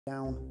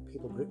Down,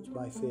 people gripped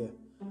by fear.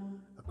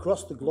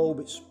 Across the globe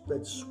it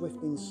spread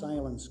swift in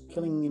silence,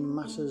 killing in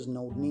masses,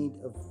 no need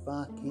of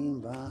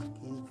vacuum.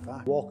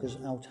 Walkers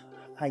out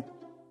hike,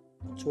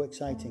 so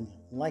exciting.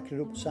 Lycra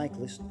up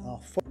cyclists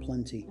are for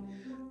plenty.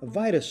 A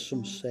virus,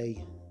 some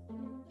say.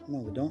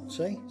 No, they don't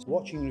say.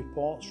 Watching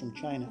reports from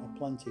China are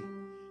plenty.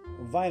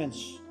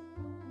 Violence.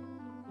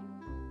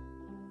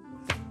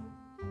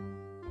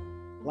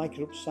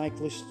 Lycra up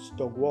cyclists,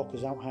 dog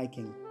walkers out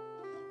hiking.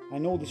 I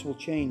know this will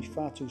change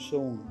far too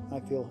soon. I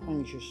feel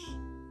anxious.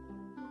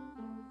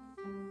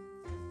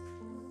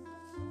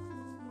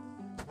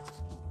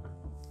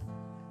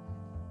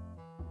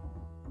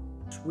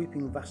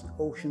 Sweeping vast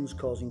oceans,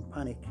 causing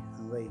panic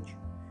and rage.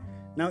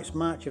 Now it's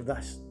March of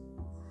this.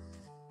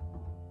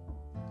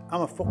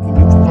 I'm a fucking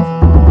useless.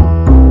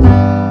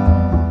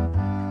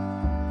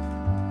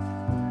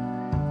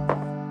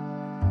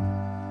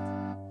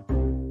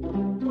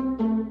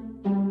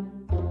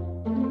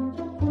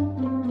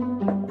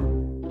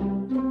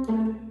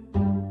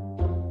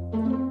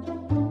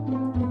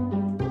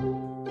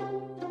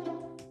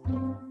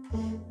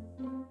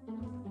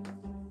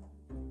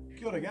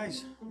 Kia ora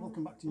guys,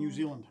 welcome back to New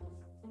Zealand.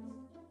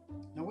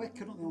 Now we're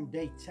currently on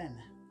day 10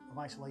 of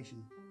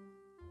isolation,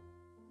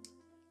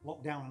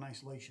 lockdown and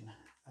isolation,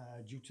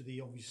 due to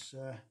the obvious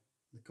the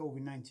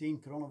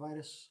Covid-19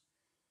 coronavirus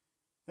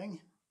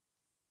thing.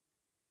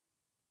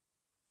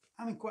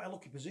 I'm in quite a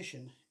lucky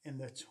position in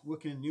that,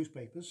 working in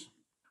newspapers,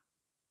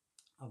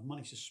 I've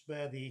managed to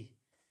spare the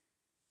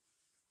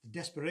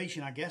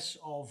desperation, I guess,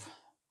 of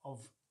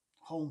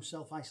home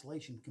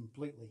self-isolation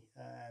completely,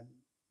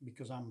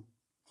 because I'm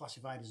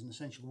classified as an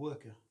essential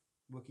worker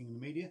working in the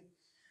media,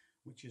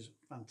 which is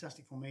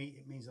fantastic for me.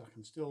 It means that I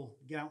can still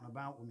get out and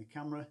about with my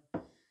camera,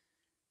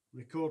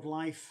 record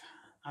life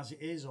as it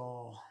is,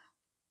 or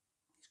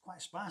it's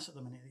quite sparse at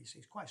the minute. It's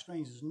quite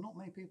strange. There's not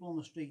many people on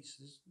the streets.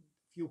 There's a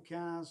few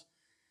cars,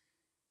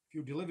 a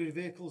few delivery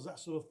vehicles, that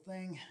sort of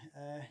thing.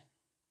 A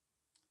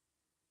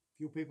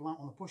few people out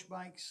on the push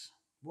bikes,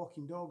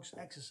 walking dogs,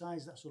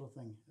 exercise, that sort of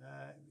thing.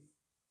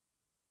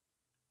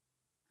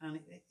 And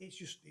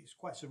it's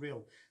quite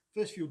surreal.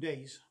 First few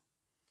days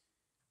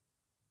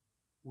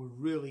were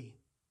really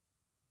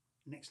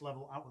next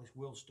level, out of this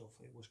world stuff.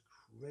 It was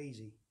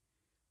crazy,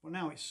 but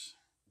now it's,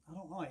 I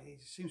don't know,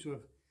 it seems to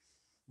have,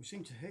 we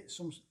seem to have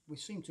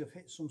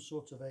hit some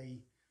sort of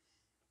a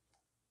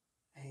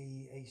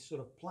sort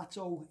of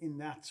plateau, in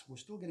that we're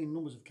still getting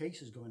numbers of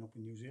cases going up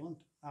in New Zealand,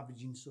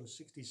 averaging sort of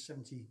 60 to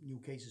 70 new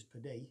cases per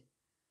day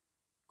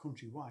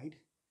countrywide.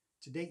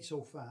 To date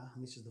so far,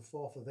 and this is the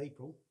 4th of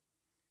April,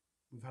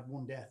 we've had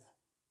one death,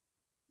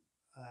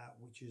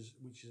 which is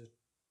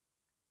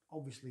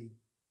obviously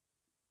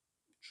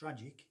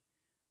tragic,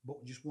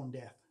 but just one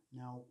death.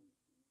 Now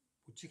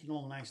we're ticking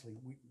along nicely.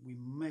 We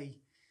may,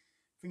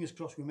 fingers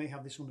crossed, we may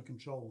have this under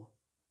control.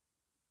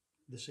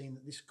 They're saying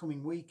that this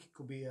coming week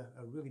could be a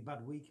really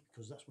bad week,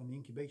 because that's when the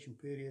incubation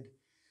period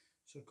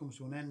sort of comes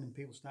to an end and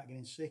people start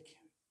getting sick.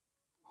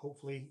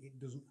 Hopefully it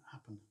doesn't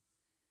happen.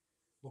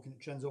 Looking at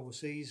trends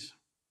overseas,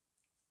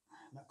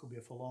 that could be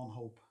a forlorn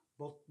hope,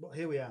 but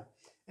here we are.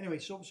 Anyway,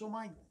 so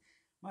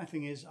my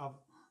thing is,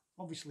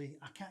 obviously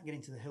I can't get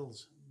into the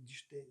hills.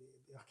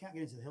 I can't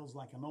get into the hills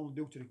like I normally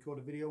do to record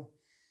a video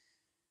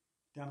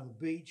down at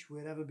the beach,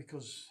 wherever,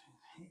 because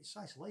it's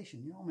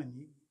isolation, you know what I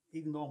mean?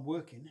 Even though I'm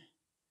working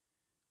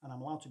and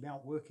I'm allowed to be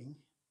out working,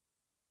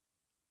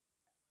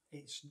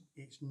 it's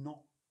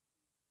not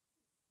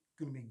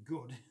going to be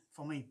good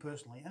for me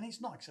personally, and it's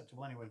not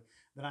acceptable anyway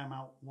that I'm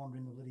out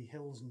wandering the bloody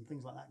hills and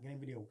things like that getting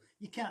video.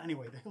 You can't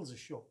anyway, the hills are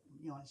shut,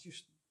 you know. It's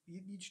just,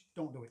 you just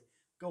don't do it.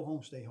 Go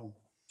home, stay home.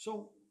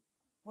 So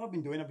what I've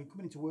been doing, I've been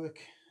coming into work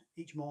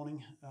each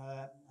morning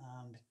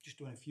and just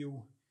doing a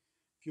few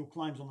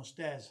climbs on the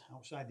stairs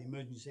outside the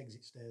emergency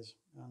exit stairs,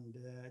 and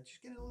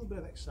just getting a little bit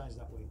of exercise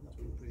that way. That's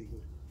been pretty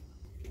good.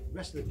 The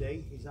rest of the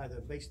day is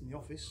either based in the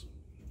office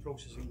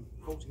processing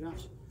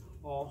photographs,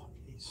 or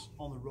it's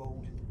on the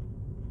road,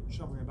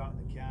 travelling about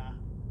in the car,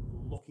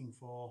 looking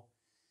for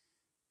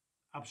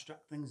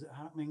abstract things that are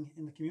happening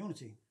in the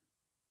community.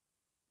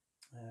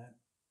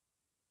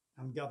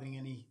 I'm gathering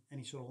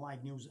any sort of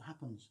live news that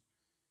happens.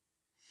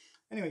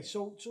 Anyway,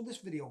 so this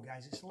video,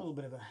 guys, it's a little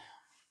bit of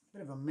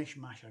a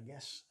mishmash, I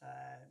guess.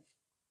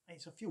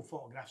 It's a few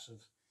photographs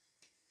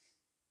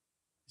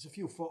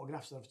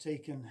that I've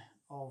taken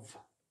of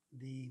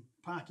the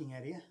parking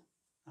area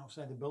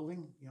outside the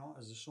building, you know,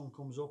 as the sun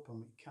comes up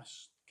and it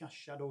casts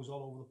shadows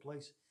all over the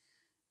place.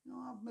 You know,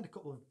 I've made a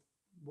couple of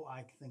what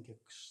I think are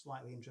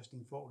slightly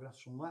interesting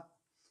photographs from that,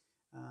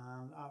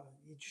 and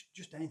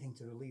just anything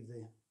to relieve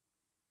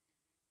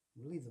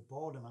the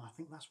boredom. And I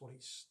think that's what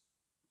it's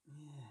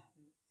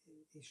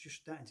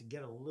just starting to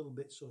get a little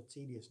bit sort of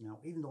tedious now.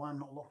 Even though I'm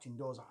not locked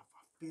indoors, I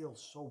feel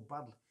so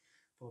bad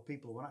for the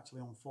people who are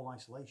actually on full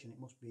isolation. It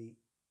must be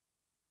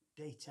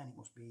day 10. It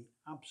must be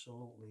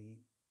absolutely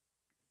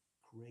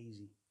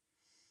crazy.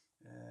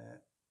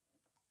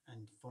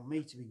 And for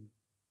me to be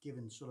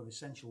given sort of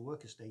essential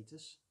worker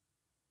status,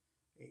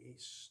 it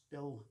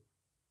still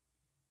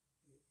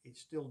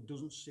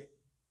doesn't sit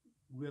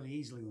really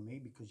easily with me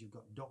because you've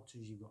got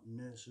doctors, you've got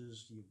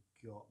nurses, you've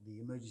got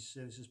the emergency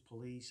services,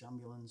 police,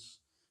 ambulance,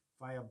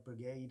 fire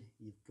brigade,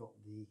 you've got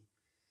the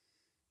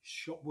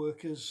shop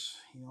workers,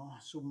 you know,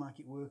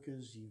 supermarket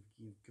workers,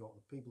 you've got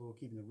the people who are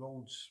keeping the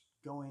roads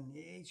going.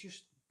 It's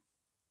just,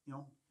 you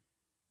know,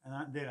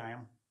 and there I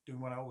am doing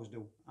what I always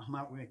do. I'm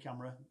out with a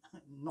camera.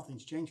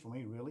 Nothing's changed for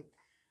me really.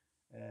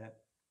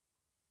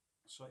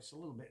 So it's a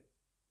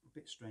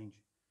bit strange.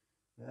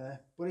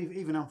 But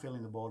even I'm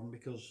feeling the boredom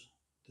because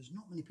there's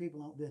not many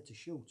people out there to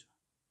shoot.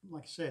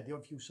 Like I said, there are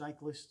a few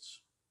cyclists,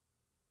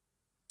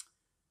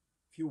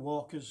 a few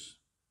walkers,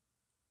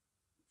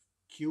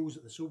 queues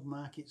at the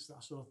supermarkets,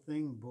 that sort of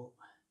thing. But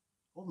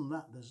other than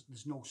that,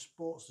 there's no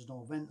sports, there's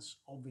no events,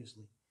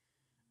 obviously,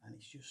 and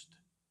it's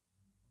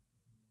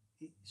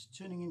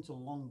turning into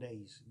long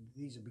days.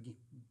 These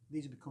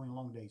are becoming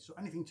long days. So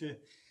anything to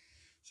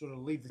sort of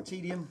leave the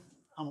tedium,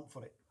 I'm up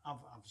for it.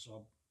 I've sort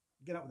of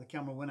get out with the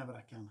camera whenever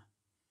I can.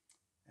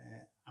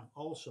 I've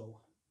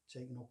also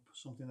taken up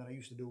something that I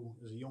used to do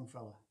as a young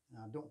fella.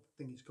 I don't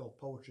think it's called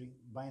poetry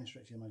by any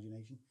stretch of the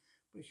imagination,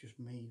 but it's just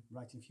me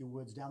writing a few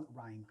words down that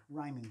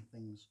rhyming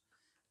things.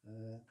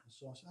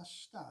 So I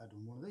started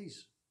on one of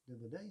these the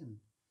other day,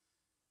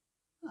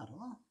 and I don't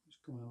know, it's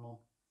coming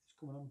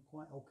along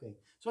quite okay.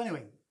 So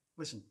anyway,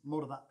 listen,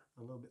 more of that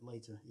a little bit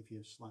later if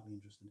you're slightly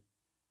interested.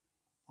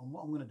 And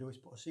what I'm going to do is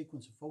put a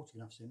sequence of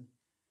photographs in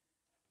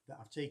that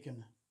I've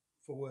taken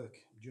for work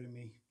during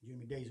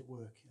my days at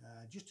work,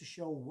 just to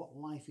show what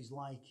life is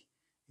like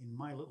in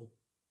my little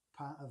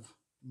part of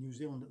New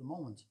Zealand at the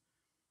moment.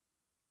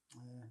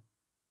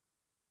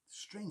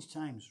 Strange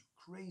times,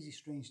 crazy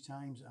strange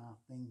times. I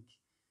think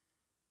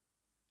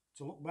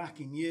to look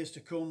back in years to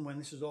come when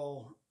this is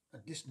all a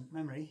distant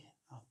memory,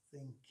 I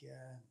think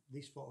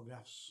these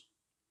photographs,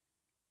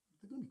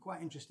 they're going to be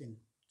quite interesting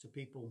to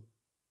people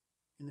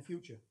in the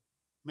future.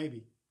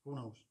 Maybe, who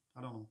knows,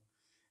 I don't know.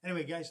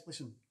 Anyway guys,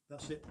 listen,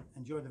 that's it.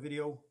 Enjoy the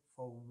video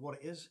for what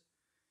it is,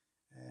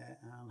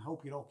 and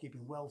hope you're all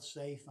keeping well,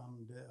 safe,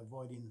 and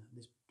avoiding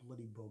this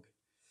bloody bug.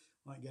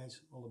 Right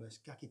guys, all the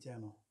best. Ka kite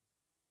anō.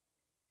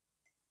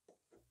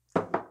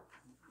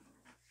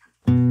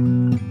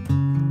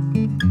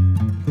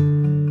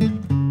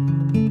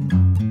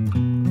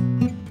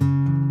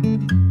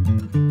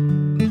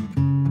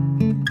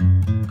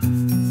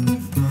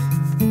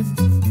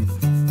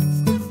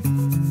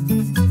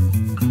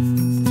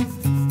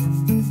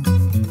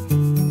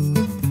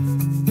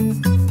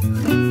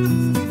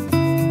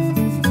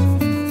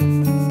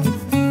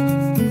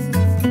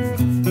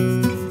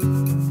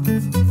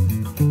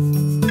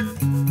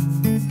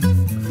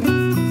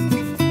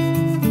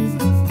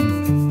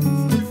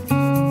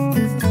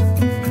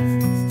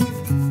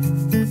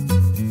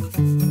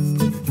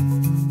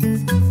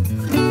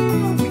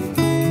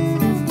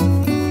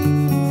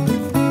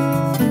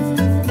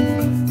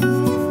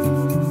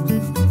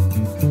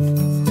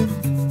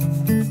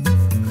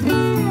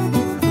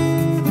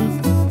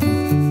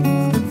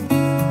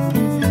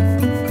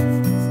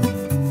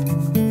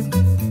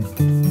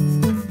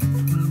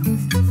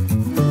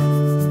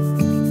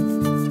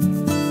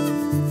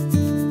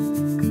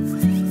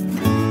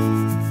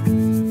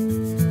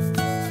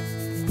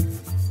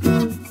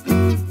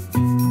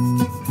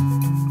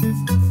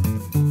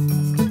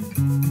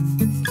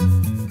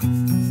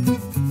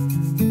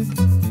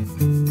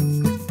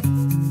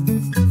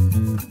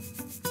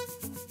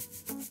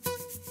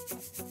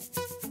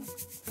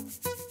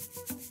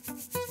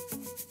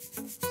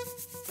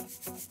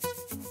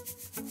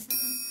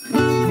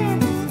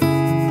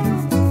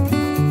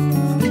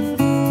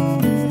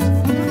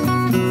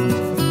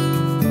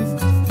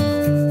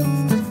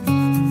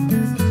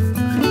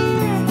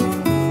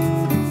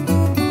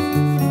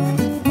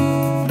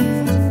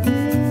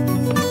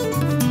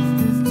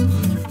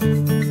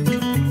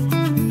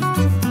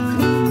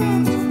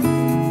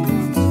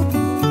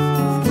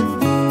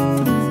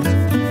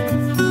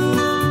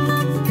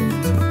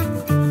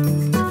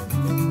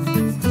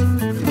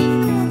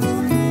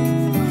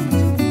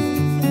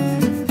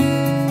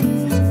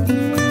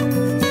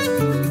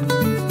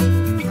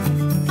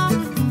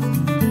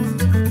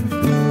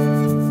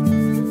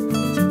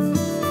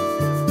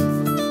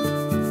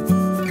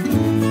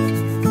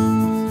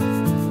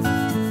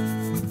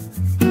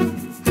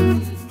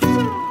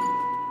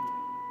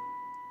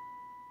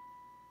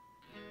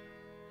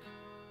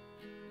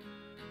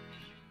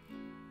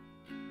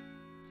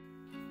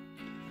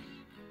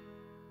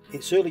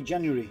 It's early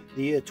January,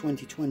 the year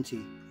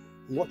 2020.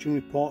 Watching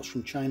reports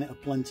from China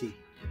aplenty.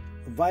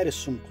 A virus,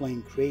 some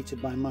claim,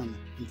 created by man,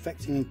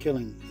 infecting and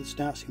killing. It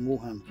starts in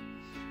Wuhan.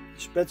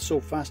 It spreads so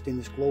fast in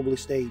this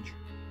globalist age,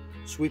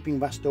 sweeping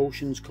vast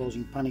oceans,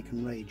 causing panic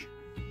and rage.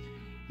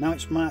 Now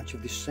it's March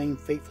of this same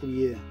fateful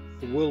year.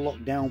 The world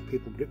locked down,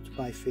 people gripped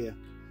by fear.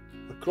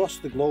 Across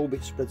the globe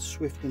it spreads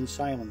swift in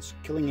silence,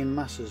 killing in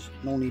masses,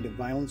 no need of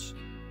violence.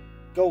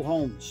 Go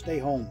home, stay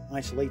home,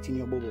 isolate in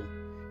your bubble.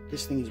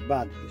 This thing is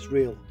bad, it's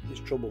real, it's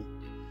trouble.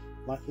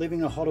 Like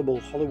living a horrible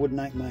Hollywood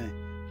nightmare,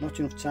 not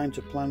enough time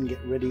to plan, get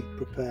ready,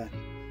 prepare.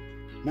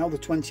 Now the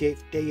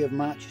 28th day of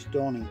March is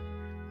dawning.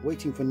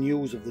 waiting for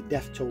news of the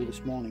death toll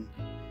this morning.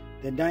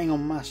 They're dying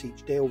en masse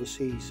each day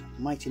overseas,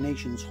 mighty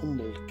nations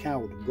humbled,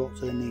 cowed, brought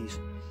to their knees.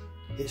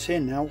 It's here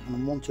now, an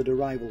unwanted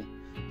arrival,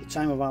 the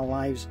time of our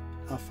lives,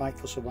 our fight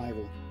for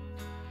survival.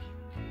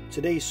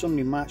 Today is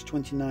Sunday, March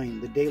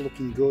 29, the day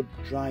looking good,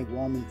 dry,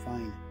 warm and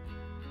fine.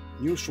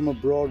 News from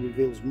abroad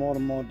reveals more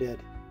and more dead.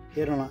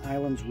 Here on our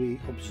islands we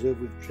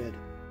observe with dread.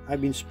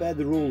 I've been spared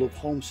the rule of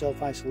home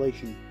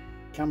self-isolation.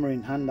 Camera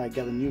in hand I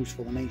gather news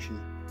for the nation.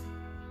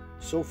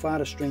 So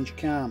far a strange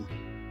calm,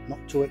 not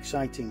too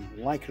exciting.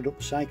 Lycra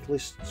up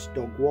cyclists,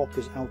 dog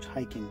walkers out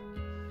hiking.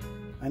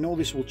 I know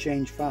this will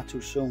change far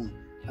too soon.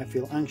 I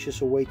feel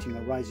anxious awaiting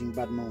a rising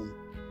bad moan.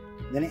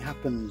 Then it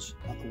happens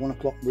at the 1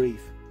 o'clock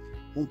brief.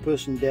 One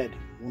person dead,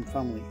 one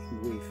family in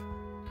grief.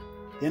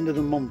 The end of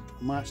the month,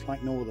 a march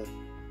like no other.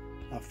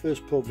 Our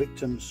first poor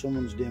victim,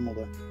 someone's dear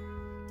mother.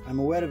 I'm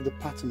aware of the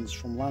patterns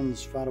from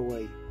lands far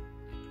away.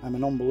 I'm a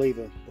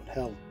non-believer, but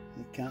hell,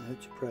 it can't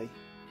hurt to pray.